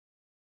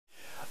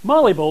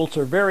Molly bolts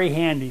are very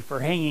handy for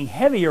hanging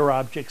heavier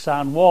objects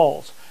on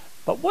walls.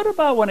 But what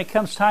about when it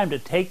comes time to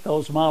take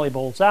those molly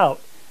bolts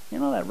out?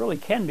 That really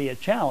can be a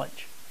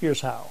challenge.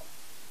 Here's how.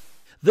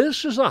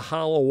 This is a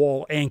hollow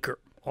wall anchor,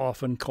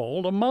 often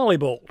called a molly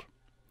bolt.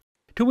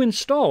 To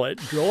install it,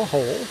 drill a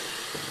hole,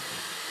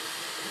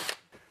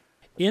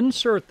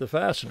 insert the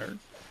fastener,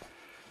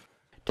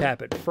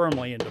 tap it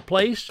firmly into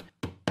place,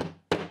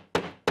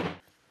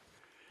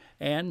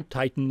 and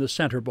tighten the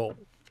center bolt.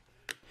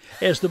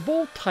 As the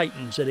bolt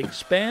tightens, it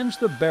expands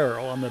the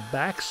barrel on the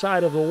back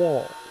side of the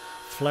wall,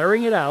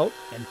 flaring it out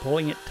and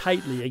pulling it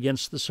tightly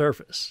against the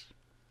surface.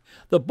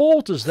 The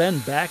bolt is then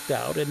backed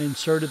out and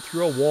inserted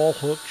through a wall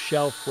hook,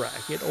 shelf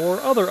bracket,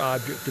 or other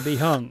object to be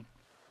hung.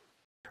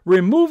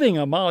 Removing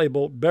a molly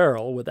bolt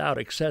barrel without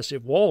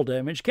excessive wall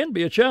damage can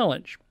be a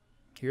challenge.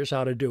 Here's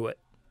how to do it.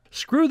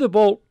 Screw the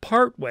bolt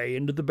partway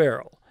into the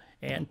barrel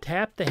and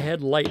tap the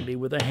head lightly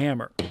with a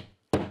hammer.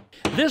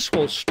 This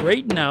will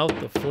straighten out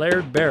the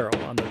flared barrel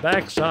on the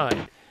back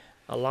side,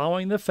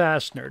 allowing the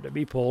fastener to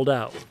be pulled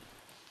out.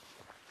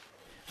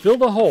 Fill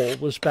the hole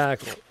with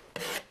spackle.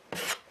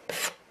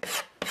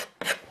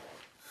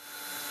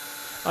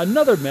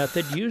 Another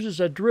method uses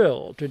a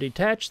drill to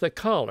detach the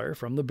collar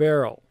from the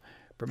barrel,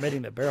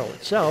 permitting the barrel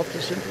itself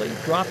to simply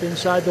drop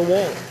inside the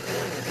wall.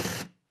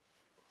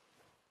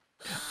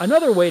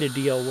 Another way to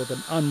deal with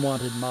an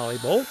unwanted molly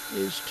bolt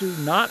is to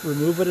not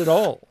remove it at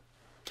all.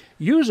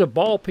 Use a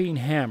ball-peen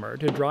hammer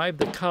to drive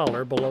the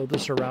collar below the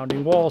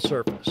surrounding wall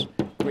surface,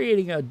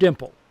 creating a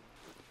dimple.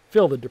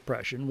 Fill the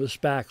depression with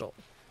spackle.